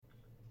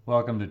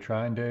Welcome to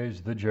Trine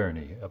Days, The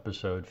Journey,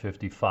 episode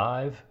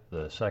 55,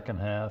 the second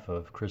half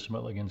of Chris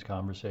Milligan's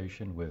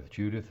conversation with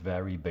Judith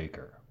Vary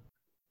Baker.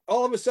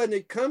 All of a sudden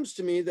it comes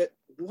to me that,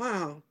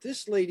 wow,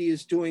 this lady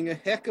is doing a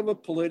heck of a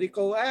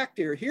political act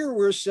here. Here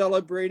we're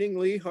celebrating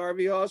Lee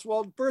Harvey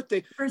Oswald's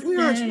birthday. We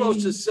aren't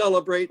supposed to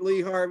celebrate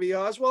Lee Harvey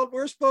Oswald.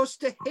 We're supposed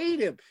to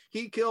hate him.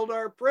 He killed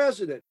our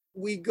president.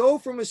 We go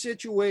from a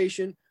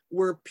situation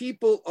where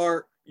people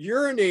are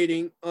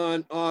urinating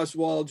on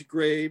Oswald's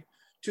grave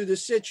to the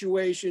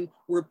situation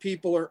where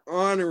people are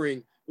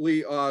honoring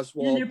Lee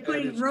Oswald. And they're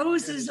putting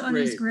roses on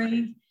his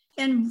grave.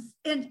 And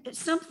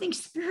something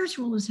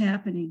spiritual is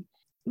happening.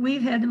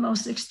 We've had the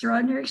most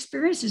extraordinary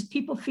experiences,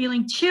 people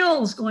feeling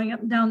chills going up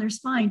and down their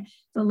spine.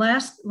 The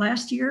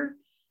last year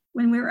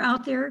when we were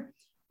out there,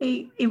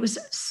 it was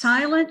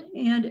silent,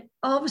 and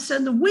all of a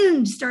sudden the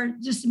wind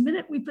started. Just a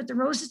minute we put the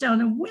roses down,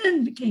 the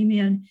wind came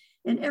in,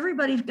 and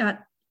everybody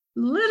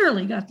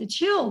literally got the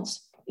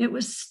chills. It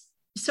was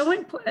so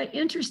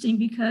interesting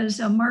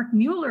because Mark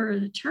Mueller,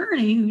 an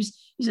attorney,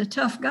 he's a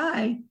tough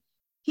guy,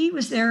 he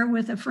was there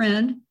with a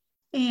friend,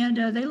 and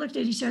they looked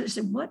at each other and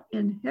said, "What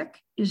in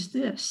heck is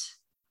this?"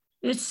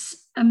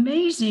 It's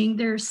amazing.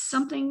 There's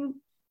something,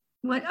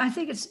 what I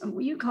think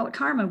you call it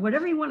karma,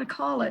 whatever you want to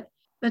call it,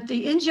 but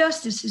the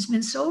injustice has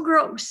been so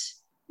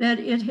gross that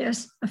it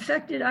has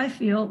affected, I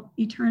feel,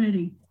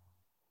 eternity.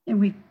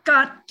 And we've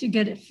got to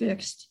get it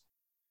fixed.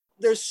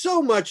 There's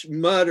so much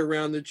mud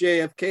around the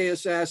JFK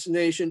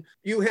assassination.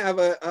 You have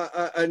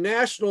a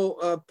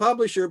national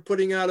publisher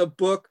putting out a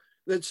book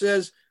that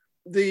says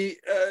the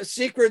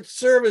Secret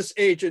Service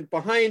agent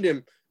behind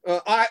him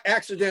I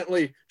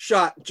accidentally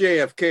shot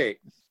JFK.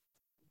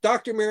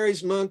 Dr.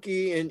 Mary's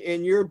Monkey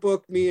and your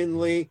book, Me and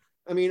Lee,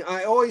 I mean,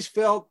 I always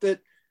felt that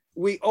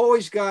we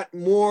always got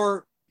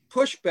more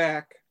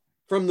pushback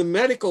from the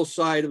medical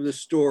side of the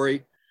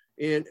story.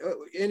 And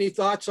any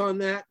thoughts on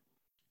that?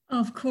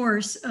 Of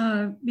course,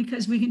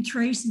 because we can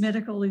trace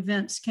medical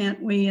events,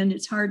 can't we? And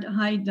it's hard to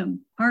hide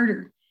them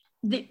harder.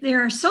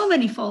 There are so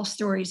many false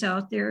stories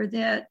out there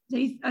that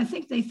I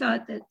think they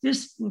thought that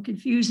this will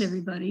confuse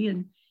everybody.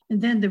 And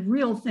then the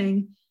real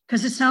thing,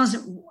 because it sounds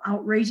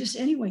outrageous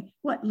anyway.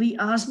 What, Lee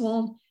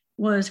Oswald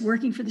was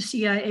working for the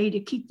CIA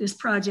to keep this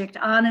project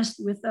honest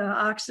with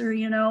Oxer,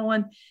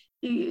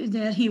 and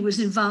that he was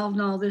involved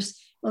in all this.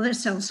 Well, that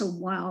sounds so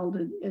wild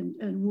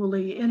and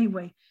woolly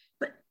anyway.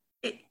 But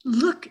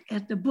look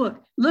at the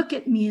book. Look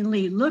at Me and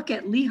Lee. Look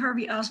at Lee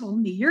Harvey Oswald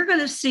and me. You're going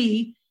to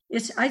see,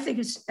 I think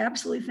it's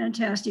absolutely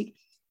fantastic.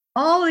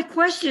 All the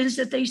questions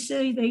that they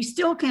say they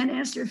still can't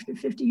answer after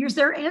 50 years,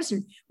 they're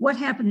answered. What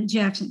happened in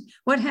Jackson?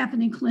 What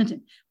happened in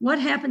Clinton? What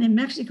happened in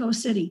Mexico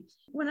City?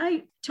 When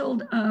I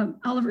told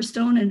Oliver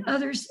Stone and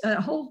others,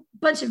 a whole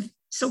bunch of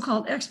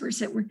so-called experts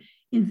that were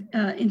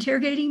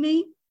interrogating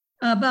me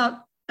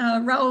about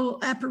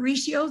Raul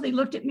Aparicio, they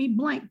looked at me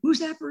blank.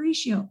 Who's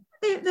Aparicio?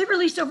 They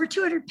released over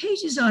 200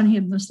 pages on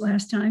him this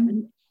last time.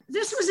 And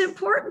this was an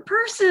important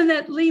person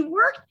that Lee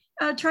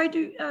tried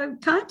to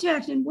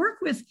contact and work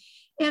with.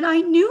 And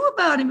I knew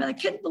about him, and I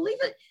couldn't believe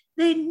it.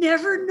 They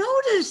never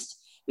noticed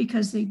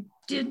because they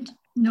didn't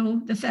know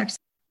the facts.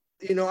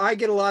 I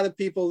get a lot of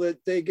people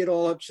that they get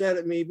all upset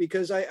at me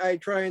because I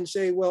try and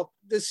say, well,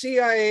 the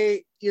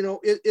CIA,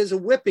 is a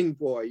whipping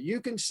boy.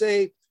 You can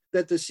say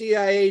that the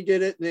CIA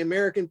did it and the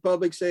American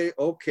public say,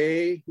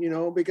 okay,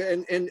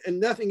 because and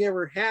nothing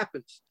ever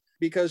happens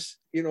because,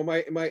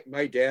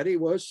 my daddy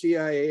was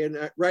CIA.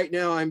 And right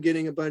now I'm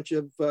getting a bunch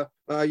of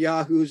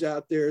yahoos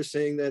out there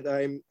saying that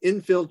I'm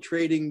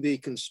infiltrating the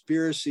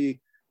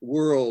conspiracy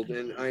world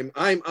and I'm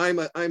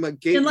a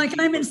gatekeeper. And like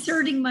I'm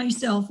inserting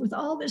myself with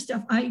all this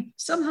stuff. I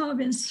somehow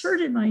have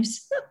inserted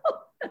myself.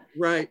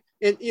 Right.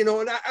 And,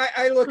 and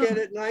I look at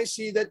it and I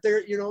see that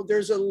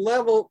there's a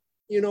level,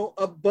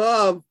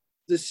 above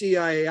the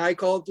CIA. I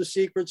call it the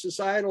secret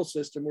societal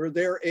system where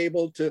they're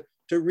able to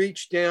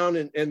reach down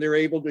and they're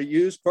able to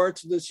use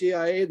parts of the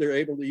CIA. They're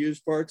able to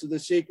use parts of the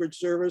Secret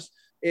Service.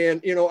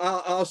 And,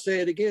 I'll say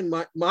it again.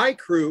 My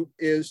crew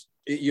is,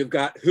 you've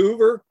got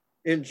Hoover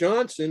and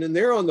Johnson, and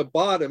they're on the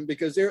bottom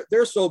because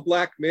they're so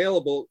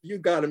blackmailable. You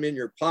got them in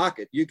your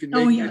pocket. You can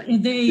make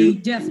and they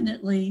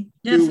definitely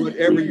do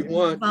whatever you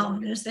want.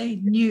 This, they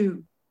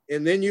knew.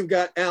 And then you've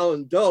got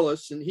Alan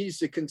Dulles, and he's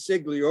the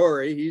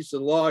consigliere. He's the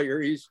lawyer.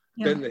 He's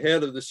been the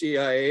head of the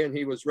CIA, and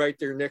he was right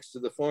there next to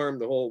the farm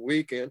the whole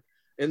weekend.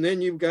 And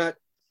then you've got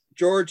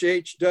George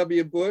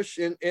H.W. Bush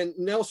and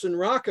Nelson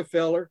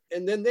Rockefeller.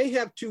 And then they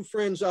have two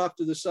friends off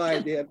to the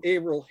side. They have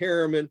Averell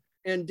Harriman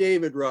and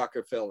David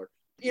Rockefeller.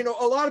 A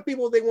lot of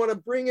people, they want to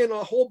bring in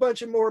a whole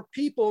bunch of more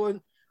people. And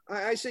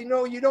I say,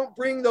 no, you don't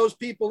bring those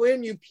people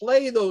in. You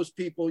play those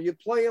people. You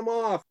play them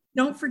off.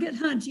 Don't forget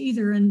Hunt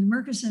either, and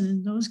Murchison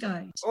and those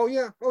guys. Oh,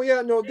 yeah.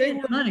 No, they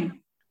were money.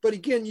 But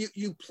again,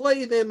 you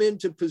play them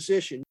into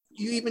position.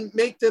 You even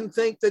make them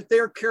think that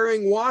they're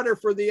carrying water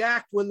for the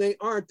act when they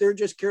aren't. They're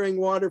just carrying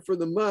water for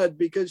the mud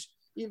because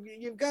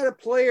you've got to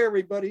play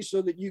everybody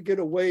so that you get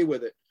away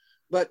with it.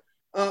 But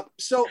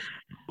so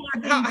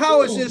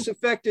how has this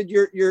affected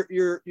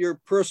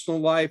your personal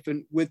life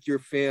and with your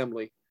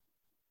family?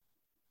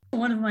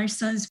 One of my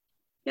sons,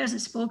 he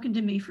hasn't spoken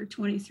to me for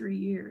 23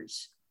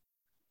 years.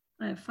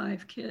 I have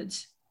 5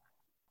 kids.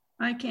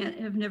 I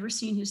have never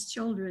seen his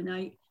children.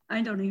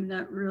 I don't even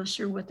not real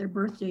sure what their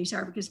birthdays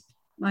are because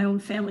my own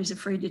family's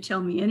afraid to tell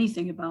me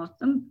anything about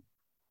them.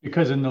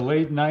 Because in the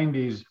late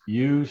 90s,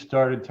 you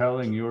started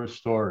telling your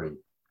story.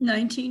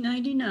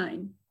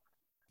 1999.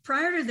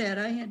 Prior to that,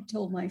 I had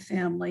told my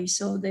family,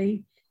 so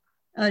they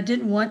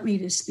didn't want me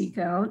to speak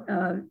out.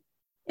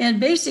 And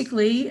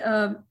basically,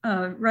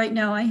 right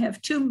now, I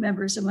have 2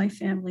 members of my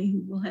family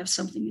who will have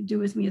something to do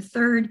with me. A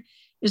third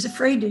is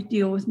afraid to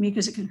deal with me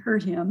because it can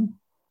hurt him.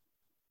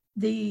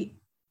 The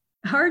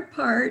hard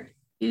part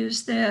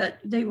is that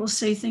they will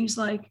say things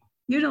like,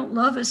 you don't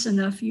love us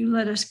enough. You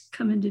let us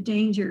come into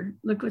danger.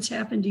 Look what's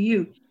happened to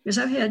you. Because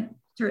I've had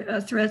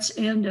threats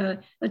and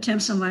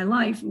attempts on my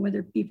life, and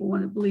whether people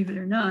want to believe it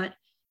or not,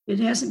 it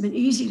hasn't been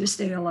easy to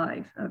stay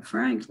alive,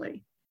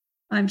 frankly.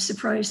 I'm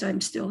surprised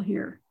I'm still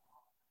here.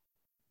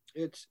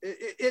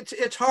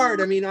 It's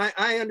hard. I mean,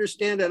 I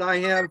understand that I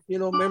have,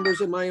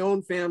 members of my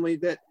own family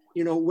that,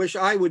 wish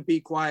I would be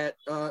quiet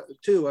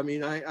too. I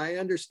mean, I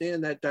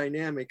understand that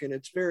dynamic, and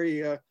it's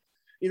very,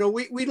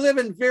 we live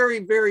in very,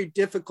 very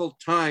difficult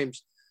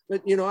times,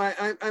 but,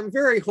 I'm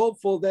very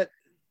hopeful that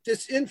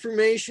this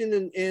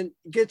information and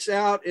gets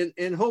out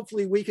and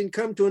hopefully we can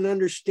come to an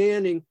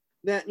understanding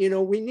that,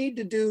 we need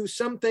to do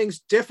some things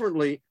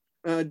differently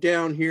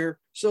down here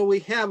so we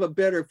have a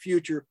better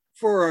future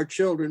for our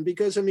children.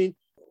 Because, I mean,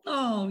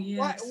 oh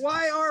yes.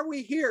 Why are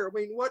we here? I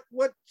mean,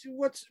 what's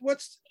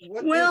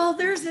well,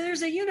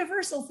 there's a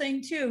universal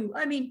thing too.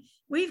 I mean,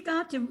 we've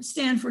got to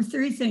stand for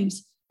 3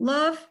 things: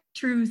 love,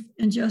 truth,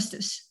 and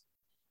justice.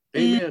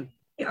 Amen. And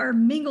they are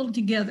mingled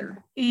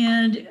together.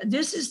 And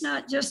this is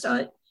not just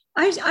I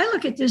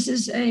look at this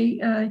as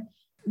a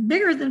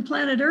bigger than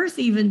planet Earth,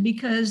 even,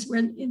 because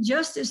when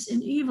injustice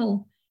and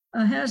evil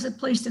has a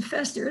place to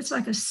fester, it's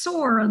like a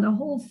sore on the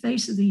whole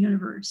face of the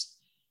universe,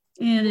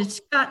 and it's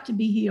got to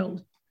be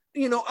healed.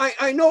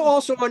 I know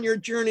also on your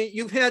journey,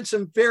 you've had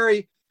some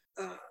very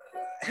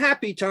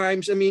happy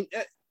times. I mean,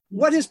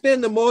 what has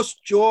been the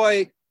most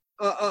joy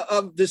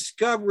of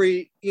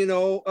discovery,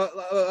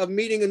 of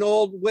meeting an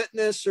old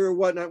witness or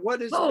whatnot?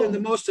 What has been the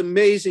most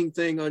amazing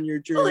thing on your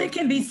journey? Well, it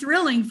can be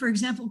thrilling. For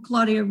example,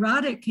 Claudia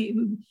Roddick,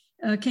 who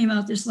came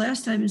out this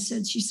last time and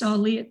said she saw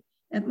Lee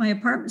at my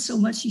apartment so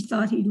much she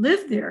thought he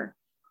lived there.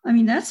 I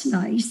mean, that's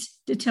nice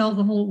to tell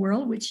the whole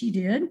world, which he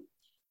did.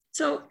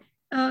 So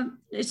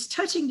it's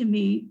touching to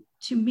me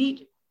to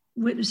meet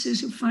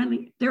witnesses who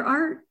finally, there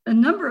are a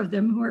number of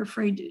them who are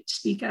afraid to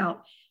speak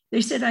out.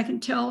 They said, I can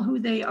tell who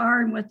they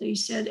are and what they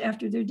said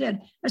after they're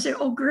dead. I said,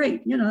 oh,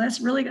 great.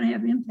 That's really going to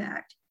have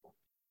impact.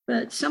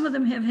 But some of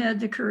them have had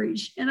the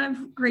courage, and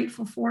I'm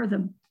grateful for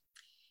them.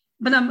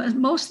 But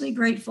I'm mostly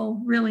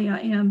grateful, really, I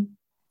am,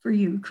 for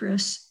you,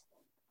 Chris.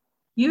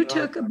 You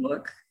took a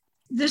book.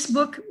 This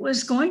book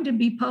was going to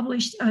be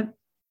published.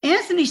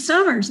 Anthony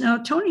Summers. Now,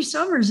 Tony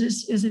Summers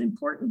is an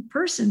important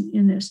person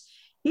in this.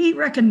 He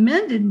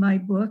recommended my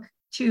book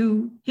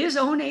to his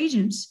own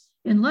agents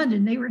in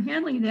London. They were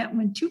handling that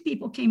when 2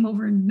 people came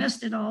over and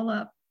messed it all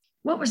up.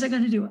 What was I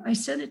going to do? I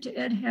sent it to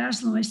Ed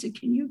Haslam. I said,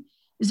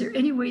 is there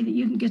any way that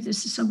you can get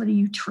this to somebody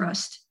you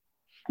trust?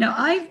 Now,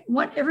 I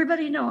want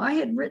everybody to know I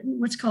had written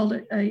what's called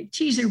a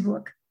teaser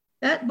book.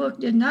 That book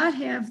did not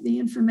have the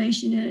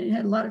information in it. It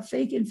had a lot of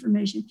fake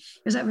information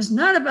because I was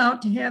not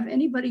about to have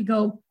anybody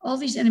go, all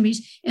these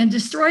enemies, and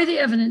destroy the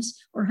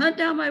evidence or hunt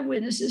down my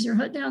witnesses or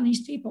hunt down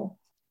these people.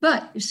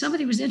 But if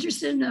somebody was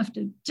interested enough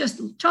to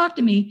just talk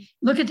to me,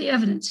 look at the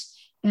evidence,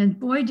 and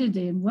boy, did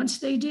they. And once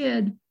they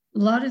did, a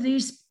lot of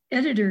these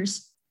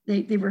editors,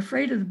 they were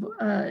afraid of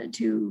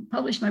to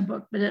publish my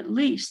book, but at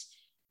least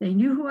they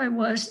knew who I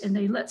was, and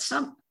they let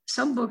some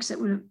books that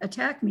would have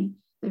attacked me,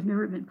 they've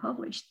never been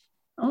published.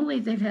 Only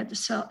they've had to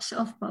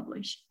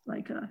self-publish,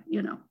 like,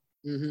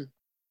 Mm-hmm.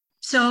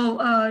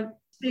 So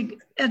big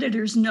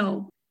editors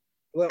know.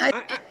 Well,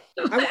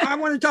 I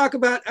want to talk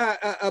about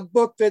a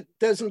book that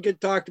doesn't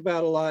get talked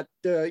about a lot.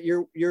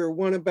 Your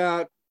one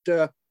about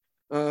the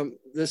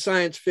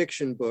science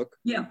fiction book.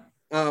 Yeah.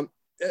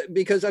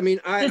 Because I mean,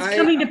 it's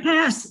coming to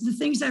pass. The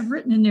things I've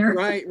written in there.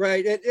 Right.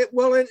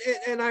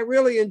 And I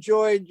really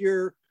enjoyed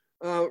your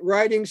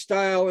writing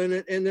style in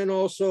it, and then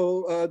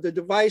also the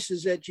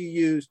devices that you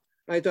used.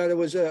 I thought it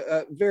was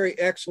a very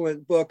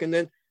excellent book. And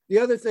then the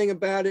other thing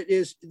about it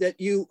is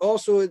that you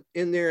also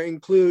in there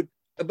include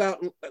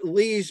about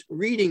Lee's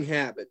reading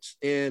habits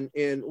and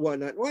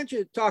whatnot. Why don't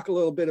you talk a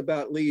little bit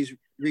about Lee's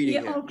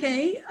reading habits?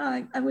 Okay.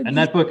 I would. And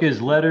that book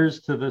is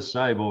Letters to the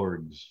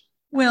Cyborgs.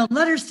 Well,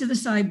 Letters to the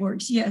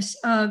Cyborgs, yes.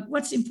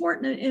 What's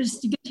important is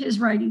to get his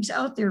writings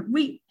out there.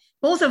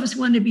 Both of us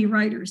wanted to be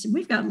writers, and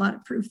we've got a lot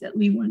of proof that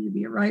Lee wanted to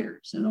be a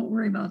writer, so don't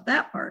worry about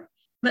that part.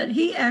 But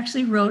he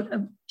actually wrote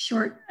a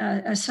short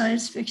a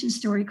science fiction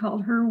story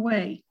called Her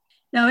Way.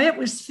 Now, it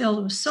was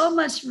filled with so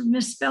much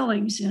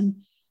misspellings, and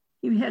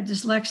he had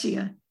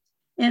dyslexia.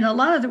 And a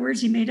lot of the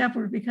words he made up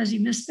were because he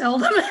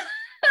misspelled them.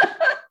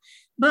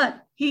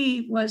 But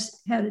he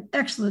had an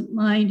excellent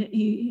mind.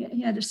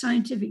 He had a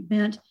scientific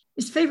bent.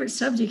 his favorite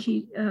subject,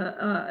 he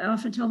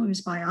often told me,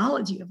 was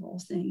biology of all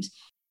things.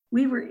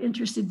 We were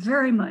interested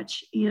very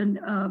much in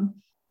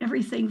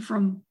everything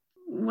from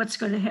what's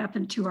going to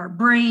happen to our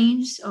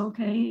brains,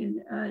 okay,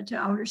 and to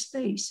outer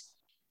space.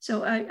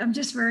 So I'm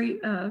just very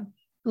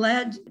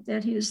glad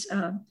that his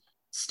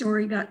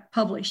story got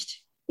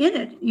published. In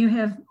it, you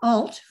have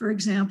Alt, for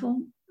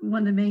example,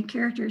 one of the main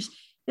characters.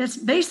 It's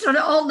based on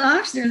Alton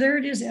Oxner. There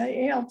it is,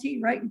 ALT,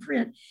 right in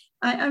print.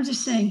 I'm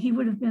just saying he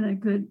would have been a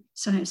good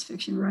science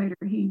fiction writer.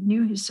 He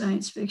knew his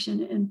science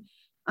fiction, and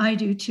I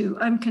do too.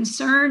 I'm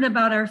concerned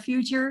about our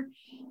future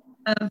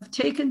of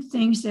taking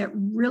things that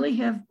really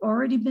have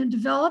already been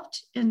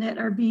developed and that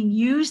are being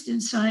used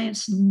in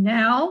science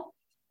now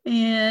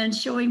and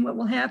showing what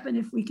will happen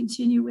if we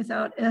continue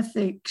without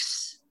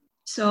ethics.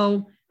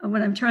 So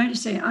what I'm trying to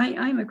say,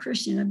 I'm a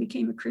Christian. I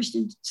became a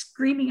Christian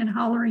screaming and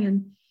hollering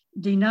and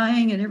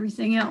denying and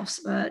everything else,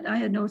 but I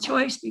had no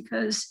choice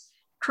because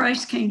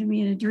Christ came to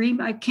me in a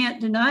dream. I can't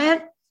deny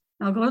it.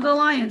 I'll go to the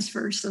lions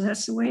first. So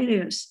that's the way it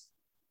is.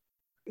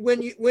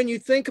 When you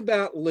think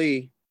about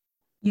Lee,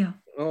 yeah,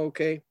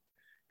 okay,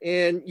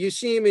 and you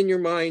see him in your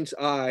mind's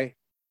eye,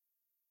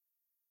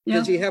 yeah.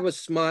 Does he have a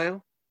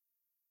smile?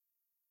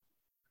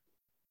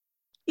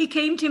 He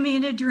came to me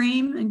in a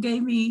dream and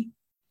gave me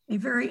a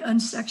very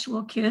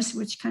unsexual kiss,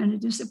 which kind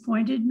of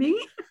disappointed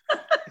me,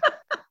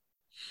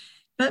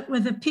 but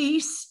with a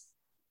peace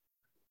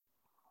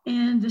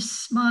and the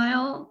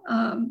smile.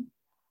 And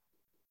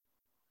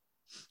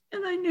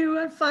I knew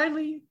I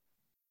finally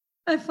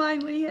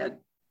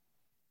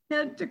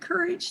had the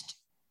courage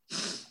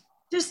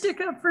to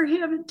stick up for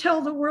him and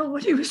tell the world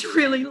what he was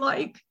really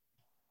like,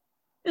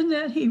 and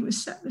that he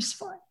was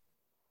satisfied.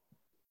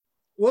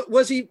 What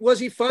was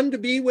he fun to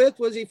be with?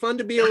 Was he fun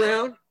to be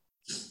around?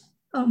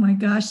 Oh my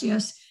gosh,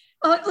 yes.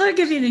 Let me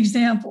give you an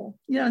example.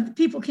 The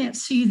people can't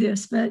see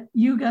this, but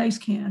you guys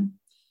can.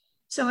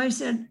 So I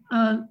said,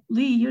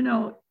 Lee,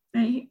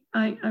 I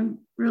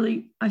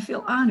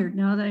feel honored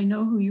now that I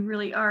know who you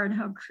really are and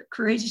how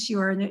courageous you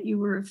are, and that you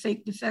were a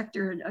fake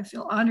defector. And I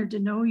feel honored to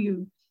know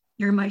you.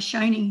 You're my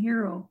shining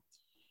hero.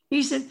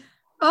 He said,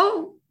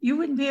 oh, you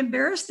wouldn't be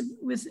embarrassed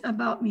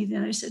about me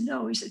then? I said,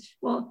 no. He said,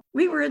 well,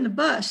 we were in the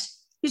bus.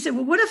 He said,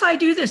 well, what if I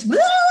do this?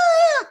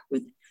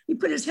 He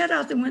put his head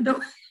out the window.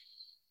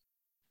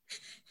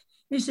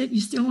 He said,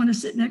 you still want to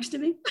sit next to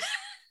me?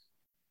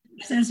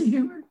 Sense of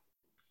humor.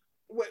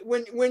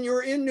 When you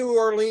were in New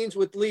Orleans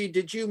with Lee,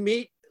 did you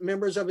meet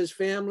members of his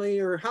family,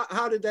 or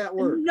how did that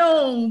work?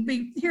 No,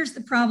 here's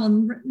the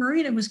problem.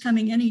 Marina was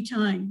coming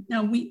anytime.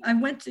 Now I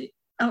went to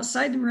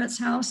outside the Moretz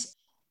house,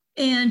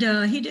 and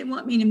he didn't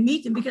want me to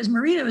meet them because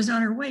Marina was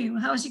on her way. Well,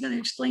 how is he going to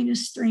explain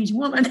this strange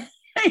woman,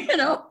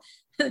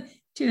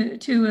 to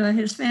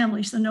his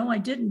family? So no, I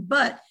didn't.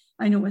 But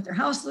I know what their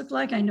house looked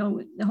like. I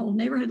know the whole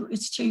neighborhood.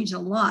 It's changed a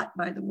lot,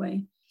 by the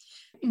way.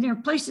 And there are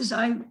places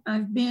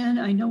I've been.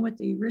 I know what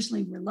they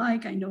originally were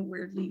like. I know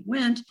where Lee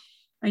went.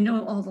 I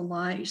know all the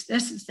lies.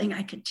 That's the thing.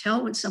 I can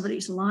tell when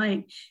somebody's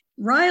lying.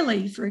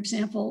 Riley, for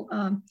example,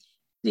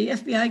 the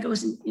FBI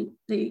goes and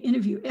they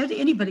interview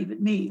anybody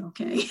but me,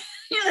 okay?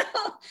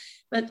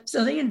 But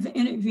so they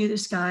interview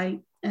this guy,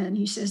 and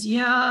he says,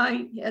 yeah,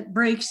 at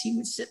breaks, he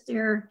would sit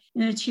there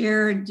in a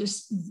chair and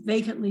just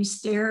vacantly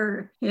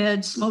stare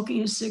ahead,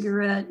 smoking a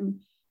cigarette,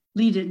 and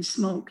Lee didn't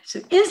smoke.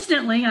 So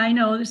instantly, I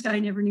know this guy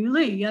never knew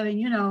Lee. I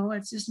mean,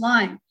 it's just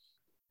lying.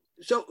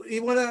 So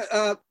you want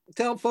to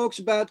tell folks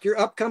about your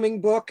upcoming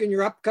book and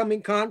your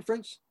upcoming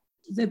conference?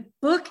 The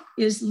book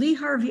is Lee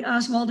Harvey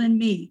Oswald and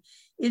Me.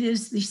 It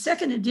is the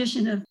second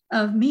edition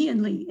of Me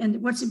and Lee.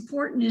 And what's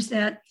important is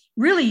that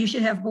really you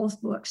should have both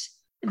books.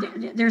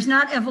 There's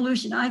not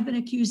evolution. I've been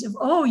accused of,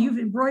 you've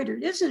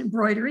embroidered. It isn't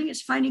embroidering.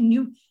 It's finding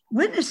new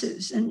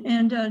witnesses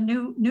and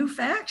new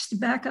facts to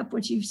back up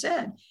what you've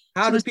said.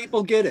 How do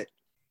people get it?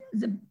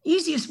 The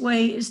easiest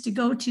way is to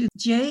go to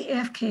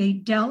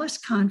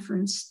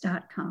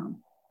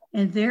jfkdallasconference.com.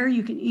 And there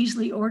you can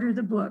easily order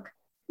the book.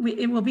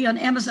 It will be on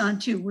Amazon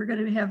too. We're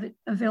going to have it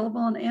available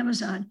on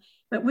Amazon.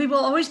 But we will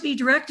always be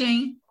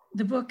directing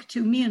the book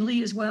to Me and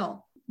Lee as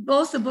well.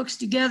 Both the books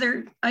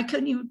together, I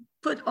couldn't even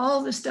put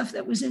all the stuff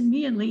that was in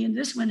Me and Lee in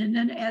this one and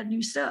then add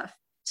new stuff.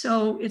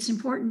 So it's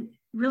important,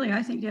 really,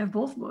 I think, to have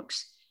both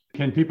books.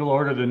 Can people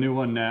order the new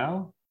one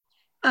now?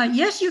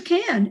 Yes, you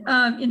can.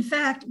 In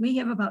fact, we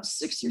have about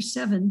 6 or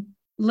 7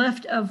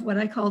 left of what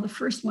I call the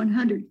first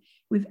 100.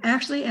 We've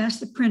actually asked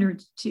the printer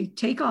to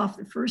take off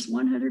the first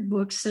 100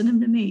 books, send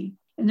them to me,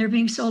 and they're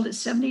being sold at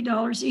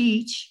 $70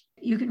 each.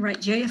 You can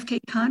write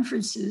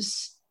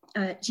JFKconferences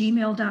at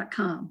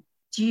gmail.com.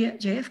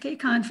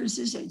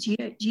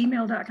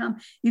 JFKconferences@gmail.com.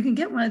 You can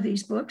get one of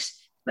these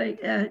books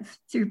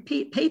through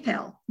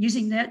PayPal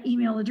using that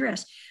email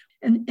address,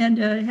 and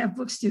have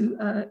books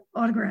to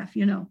autograph.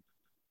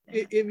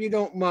 If you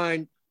don't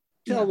mind,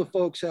 tell the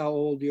folks how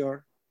old you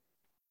are.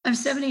 I'm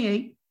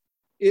 78.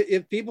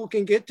 If people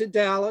can get to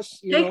Dallas,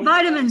 take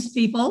vitamins,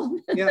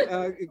 people.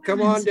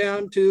 Come on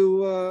down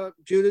to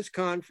Judith's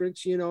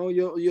conference.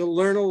 You'll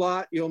learn a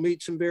lot. You'll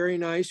meet some very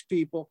nice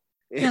people.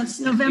 That's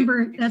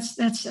November.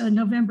 That's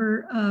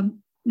November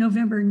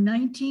November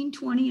 19,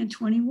 20, and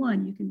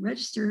 21. You can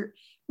register.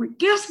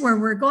 Guess where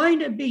we're going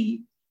to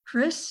be,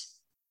 Chris?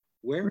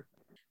 Where?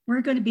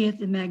 We're going to be at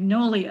the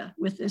Magnolia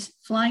with this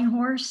flying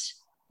horse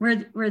where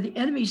the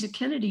enemies of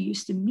Kennedy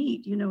used to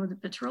meet, the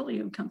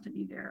petroleum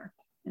company there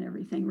and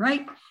everything,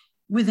 right?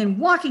 Within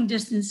walking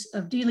distance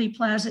of Dealey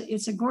Plaza.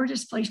 It's a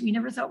gorgeous place. We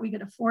never thought we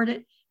could afford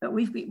it, but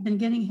we've been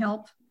getting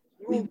help.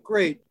 Oh,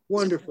 great.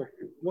 Wonderful.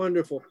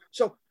 Wonderful.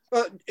 So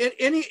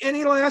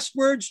any last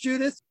words,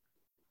 Judith?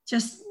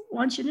 Just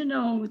want you to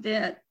know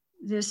that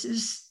this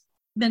has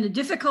been a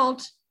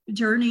difficult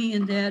journey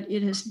and that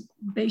it has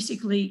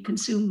basically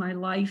consumed my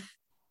life.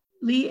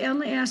 Lee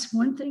only asked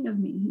one thing of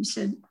me. He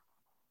said,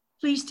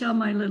 please tell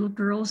my little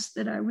girls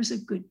that I was a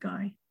good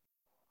guy.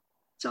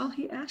 That's all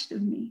he asked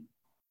of me.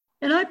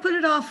 And I put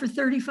it off for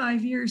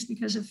 35 years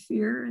because of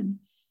fear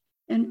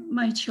and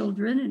my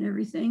children and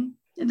everything.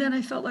 And then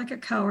I felt like a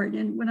coward.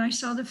 And when I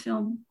saw the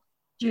film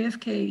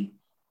JFK,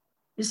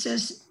 it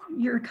says,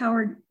 you're a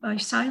coward by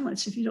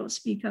silence if you don't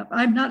speak up.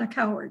 I'm not a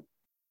coward.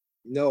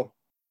 No.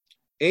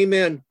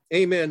 Amen.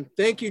 Amen.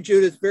 Thank you,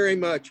 Judith, very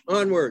much.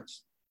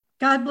 Onwards.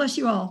 God bless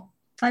you all.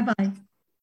 Bye-bye.